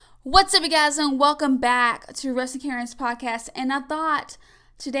What's up, you guys, and welcome back to Wrestling Karen's podcast. And I thought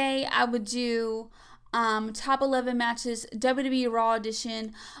today I would do top 11 matches WWE Raw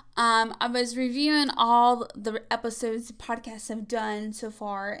edition. I was reviewing all the episodes the podcasts have done so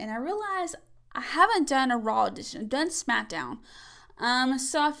far, and I realized I haven't done a Raw edition. I've done SmackDown.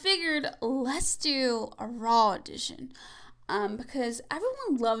 So I figured let's do a Raw edition. Because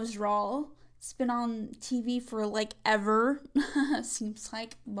everyone loves Raw. It's been on TV for like ever. Seems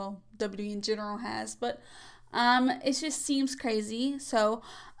like, well, WWE in general has, but it just seems crazy. So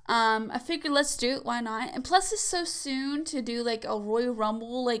I figured let's do it. Why not? And plus, it's so soon to do like a Royal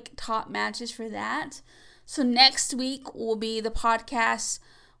Rumble, like top matches for that. So next week will be the podcast.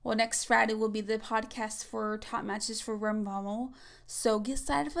 Well, next Friday will be the podcast for top matches for Royal Rumble. So get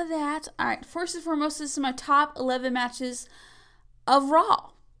excited for that. All right, first and foremost, this is my top 11 matches of Raw.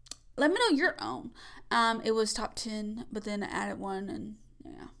 Let me know your own. It was top 10, but then I added one, and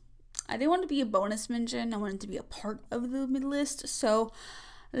yeah. I didn't want it to be a bonus mention. I wanted it to be a part of the list. So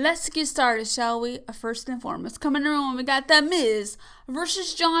let's get started, shall we? First and foremost, coming around, we got The Miz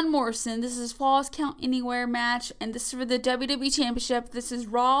versus John Morrison. This is Falls Count Anywhere match, and this is for the WWE Championship. This is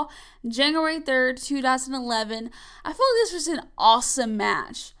Raw, January 3rd, 2011. I feel like this was an awesome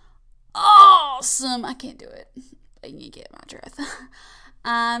match. Awesome! I can't do it. I can get my breath.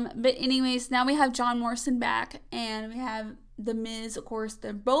 But anyways, now we have John Morrison back, and we have The Miz, of course.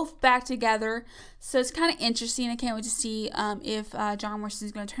 They're both back together, so it's kind of interesting. I can't wait to see if John Morrison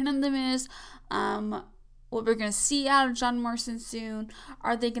is going to turn on The Miz. What we're going to see out of John Morrison soon.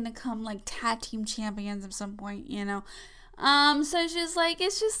 Are they going to come like tag team champions at some point, you know? So it's just like, you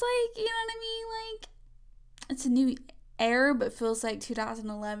know what I mean? Like, it's a new era, but feels like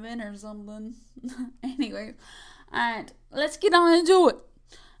 2011 or something. Anyway, alright, let's get on and do it.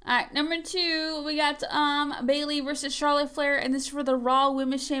 Alright, number 2, we got Bayley versus Charlotte Flair, and this is for the Raw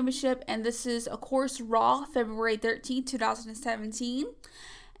Women's Championship, and this is, of course, Raw, February 13th, 2017.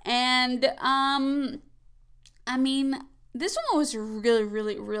 And, I mean, this one was a really,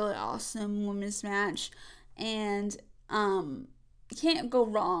 really, really awesome women's match, and, you can't go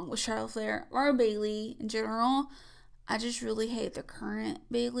wrong with Charlotte Flair or Bayley in general. I just really hate the current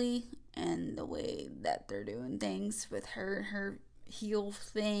Bayley and the way that they're doing things with her heel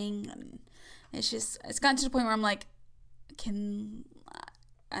thing, and it's gotten to the point where I'm like,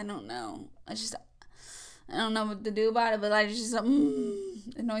 I don't know. I don't know what to do about it, but it just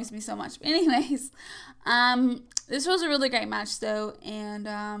annoys me so much. But anyways, this was a really great match though, and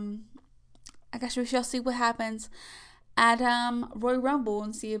I guess we shall see what happens at Royal Rumble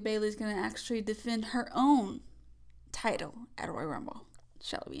and see if Bayley's gonna actually defend her own title at Royal Rumble.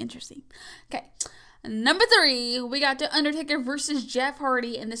 Shall be interesting. Okay. Number 3, we got The Undertaker versus Jeff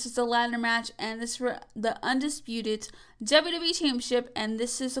Hardy, and this is the ladder match, and this is for the undisputed WWE Championship, and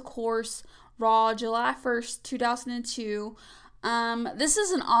this is, of course, Raw, July 1st, 2002. This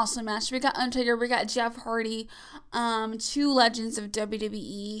is an awesome match. We got Undertaker, we got Jeff Hardy, two legends of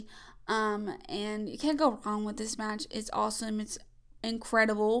WWE, and you can't go wrong with this match. It's awesome. It's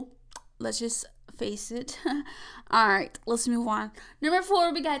incredible. Let's just face it. Alright, let's move on. Number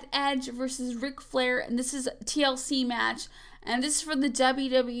 4, we got Edge versus Ric Flair, and this is a TLC match, and this is for the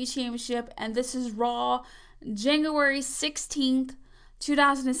WWE Championship, and this is Raw, January 16th,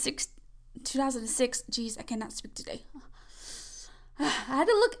 2006. Jeez, I cannot speak today. I had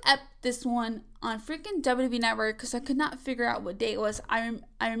to look up this one on freaking WWE Network because I could not figure out what day it was. I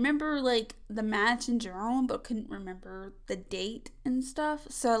remember like the match in general, but couldn't remember the date and stuff.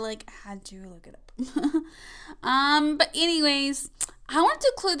 So like I had to look it up. But anyways, I wanted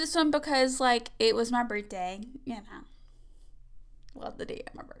to include this one because like it was my birthday. You know, well, the day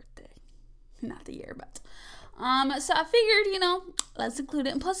of my birthday, not the year, but. So I figured, let's include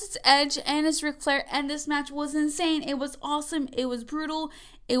it. And plus it's Edge and it's Ric Flair, and this match was insane. It was awesome. It was brutal.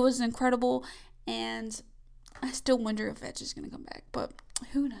 It was incredible. And I still wonder if Edge is going to come back, but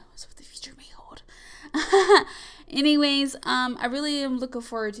who knows what the future may hold. Anyways, I really am looking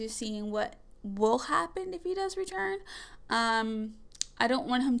forward to seeing what will happen if he does return. I don't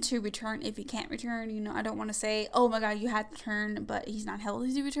want him to return if he can't return. I don't want to say, oh my God, you had to return, but he's not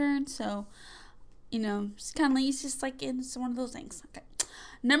healthy to return. So, it's kind of like, it's just like, it's one of those things. Okay.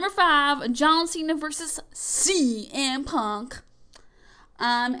 Number 5, John Cena versus CM Punk.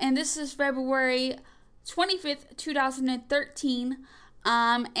 And this is February 25th, 2013.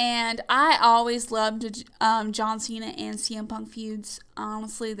 And I always loved John Cena and CM Punk feuds.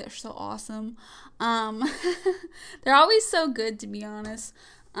 Honestly, they're so awesome. They're always so good, to be honest.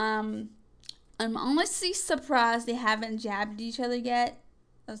 I'm honestly surprised they haven't jabbed each other yet.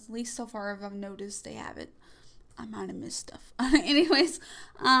 At least so far I've noticed they haven't. I might have missed stuff. Anyways,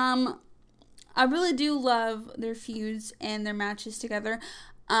 I really do love their feuds and their matches together.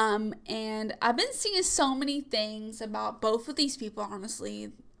 And I've been seeing so many things about both of these people,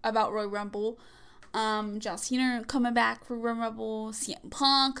 honestly, about Royal Rumble. John Cena coming back for Royal Rumble, CM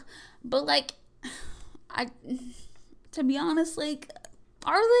Punk. But, like, to be honest, like,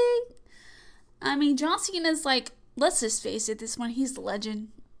 are they? I mean, John Cena's, like, let's just face it, this one, he's the legend.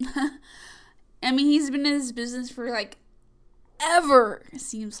 I mean, he's been in this business for, like, ever, it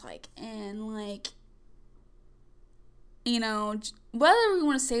seems like. And, like, you know, whatever we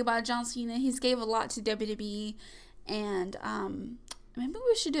want to say about John Cena, he's gave a lot to WWE. And, maybe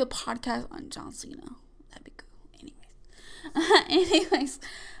we should do a podcast on John Cena. That'd be cool. Anyways,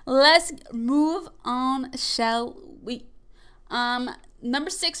 let's move on, shall we?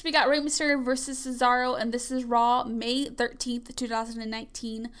 Number 6, we got Rey Mysterio versus Cesaro, and this is Raw, May 13th,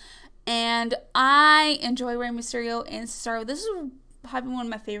 2019. And I enjoy Rey Mysterio and Cesaro. This is probably one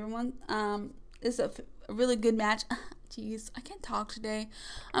of my favorite ones. It's a really good match. Jeez, I can't talk today.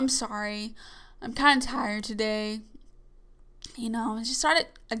 I'm sorry. I'm kind of tired today. You know, I just started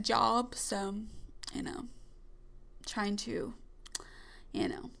a job, so, you know, trying to, you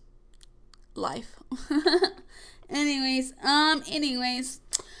know, life. Anyways,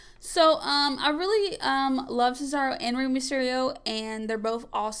 so, I really, love Cesaro and Rey Mysterio, and they're both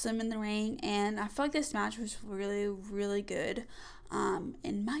awesome in the ring, and I feel like this match was really, really good,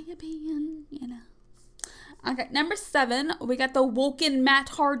 in my opinion, you know. Okay, number 7, we got the Woken Matt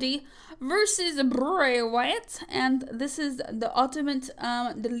Hardy versus Bray Wyatt, and this is the Ultimate,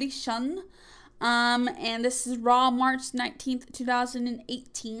 Deletion, and this is Raw, March 19th,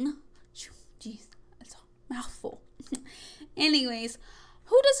 2018. Jeez, that's a mouthful. Anyways,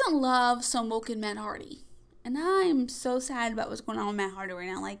 who doesn't love some Woken Matt Hardy? And I'm so sad about what's going on with Matt Hardy right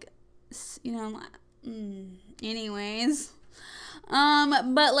now. Like, you know, anyways.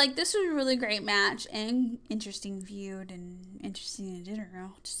 But, like, this was a really great match and interesting feud and interesting in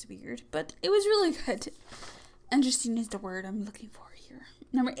general. Just weird. But it was really good. Interesting is the word I'm looking for here.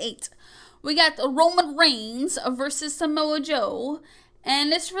 Number 8. We got Roman Reigns versus Samoa Joe.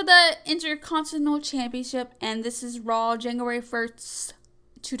 And this is for the Intercontinental Championship. And this is Raw, January 1st,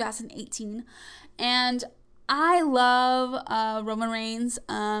 2018. And I love Roman Reigns.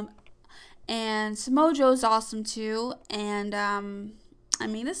 And Samoa Joe's awesome too. And I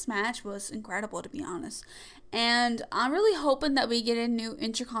mean, this match was incredible, to be honest. And I'm really hoping that we get a new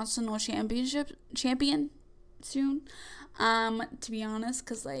Intercontinental champion soon. To be honest,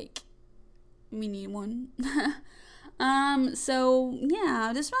 because, like, we need one. So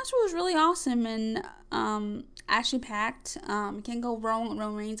yeah, this match was really awesome and action packed. Can't go wrong with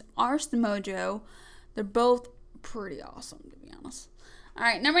Roman Reigns or Samoa Joe. They're both pretty awesome, to be honest.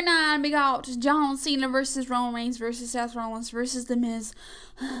 Alright, number 9, we got John Cena versus Roman Reigns versus Seth Rollins versus The Miz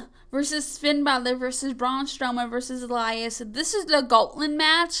versus Finn Balor versus Braun Strowman versus Elias. This is the Gauntlet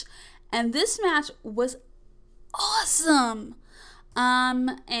match, and this match was awesome.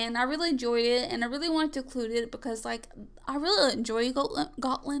 And I really enjoyed it, and I really wanted to include it because, like, I really enjoy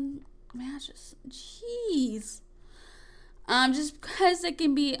Gauntlet matches. Jeez. Just because it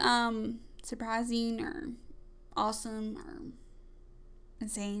can be, surprising or awesome or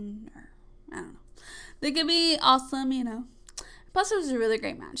insane, or I don't know. They could be awesome, you know. Plus, it was a really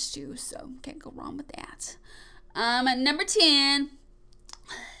great match too, so can't go wrong with that. At number 10,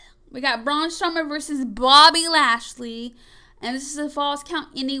 we got Braun Strowman versus Bobby Lashley, and this is a Falls Count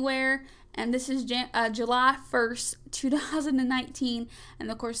Anywhere, and this is July 1st, 2019, and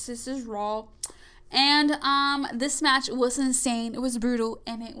of course, this is Raw. And this match was insane. It was brutal,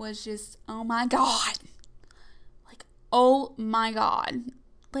 and it was just, oh my god. Oh my god.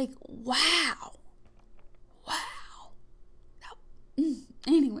 Like, wow.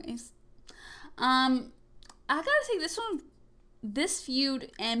 Anyways. I gotta say, this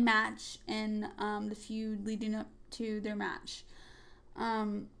feud and match, and the feud leading up to their match.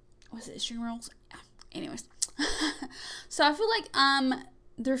 Was it Extreme Rules? Yeah. Anyways. So I feel like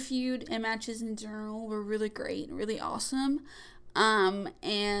their feud and matches in general were really great and really awesome.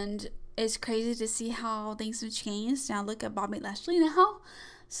 And it's crazy to see how things have changed. Now look at Bobby Lashley now.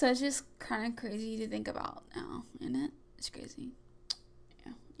 So it's just kind of crazy to think about now, isn't it? It's crazy.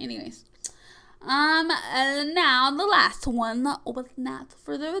 Yeah. Anyways. Now the last one, without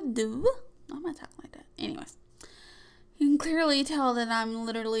further ado. I'm not talking like that. Anyways. You can clearly tell that I'm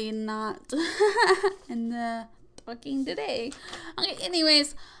literally not in the talking today. Okay,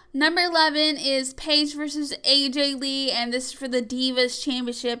 anyways. Number 11 is Paige versus AJ Lee, and this is for the Divas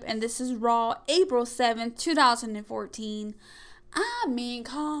Championship, and this is Raw, April 7th, 2014. I mean,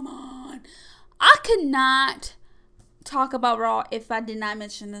 come on. I could not talk about Raw if I did not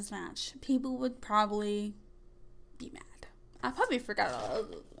mention this match. People would probably be mad. I probably forgot all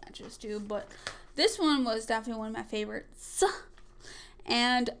of the matches too, but this one was definitely one of my favorites.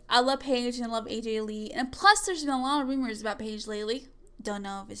 And I love Paige and I love AJ Lee. And plus, there's been a lot of rumors about Paige lately. Don't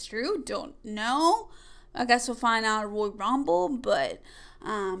know if it's true. Don't know. I guess we'll find out at Royal Rumble. But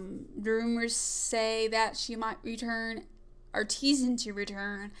the rumors say that she might return, or teasing to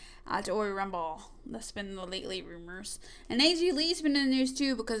return, at Royal Rumble. That's been the lately rumors. And AJ Lee's been in the news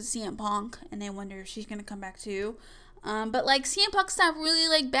too because of CM Punk. And they wonder if she's going to come back too. But like CM Punk's not really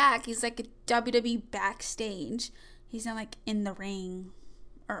like back. He's like a WWE backstage. He's not like in the ring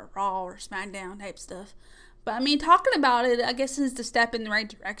or Raw or SmackDown type stuff. But I mean, talking about it, I guess is the step in the right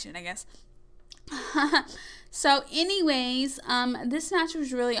direction, I guess. So anyways, this match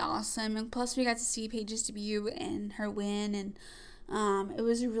was really awesome. And plus we got to see Paige's debut and her win. And it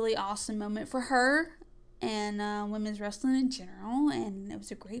was a really awesome moment for her and women's wrestling in general. And it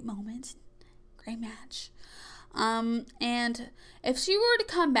was a great moment. Great match. And if she were to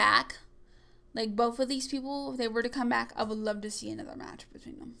come back, like both of these people, if they were to come back, I would love to see another match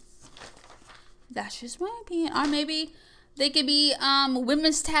between them. That's just my opinion. Or maybe they could be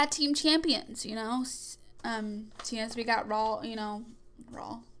women's tag team champions, you know. Since we got Raw.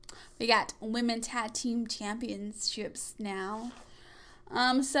 We got women tag team championships now.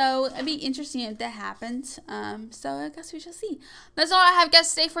 So it'd be interesting if that happens. So I guess we shall see. That's all I have,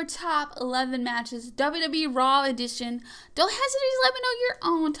 guys, today for top 11 matches, WWE Raw edition. Don't hesitate to let me know your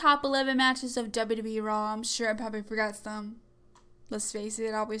own top 11 matches of WWE Raw. I'm sure I probably forgot some. Let's face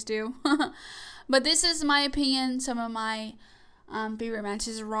it, I always do. But this is my opinion, some of my favorite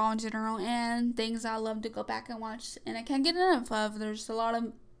matches of Raw in general, and things I love to go back and watch, and I can't get enough of. There's a lot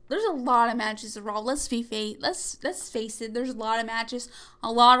of matches of Raw. Let's face it. There's a lot of matches,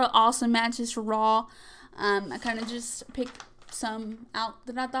 a lot of awesome matches for Raw. I kind of just picked some out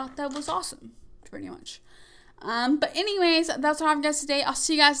that I thought that was awesome, pretty much. But anyways, that's all I've got today. I'll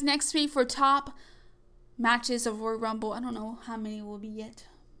see you guys next week for top matches of Royal Rumble. I don't know how many will be yet.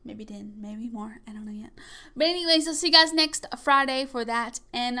 Maybe 10, maybe more. I don't know yet. But anyways, I'll see you guys next Friday for that.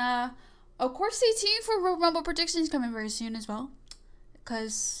 And of course, stay tuned for Royal Rumble predictions coming very soon as well.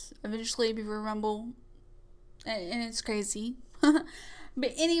 Because eventually it'll be Royal Rumble. And it's crazy.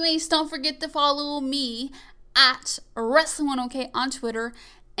 But anyways, don't forget to follow me at Wrestling1OK on Twitter.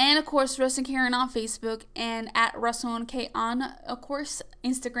 And of course, Wrestling Karen on Facebook. And at Wrestling1OK on, of course,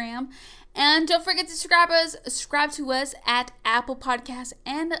 Instagram. And don't forget to subscribe to us at Apple Podcasts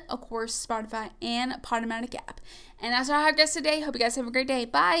and, of course, Spotify and Podomatic app. And that's all I have, guys, today. Hope you guys have a great day.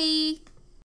 Bye.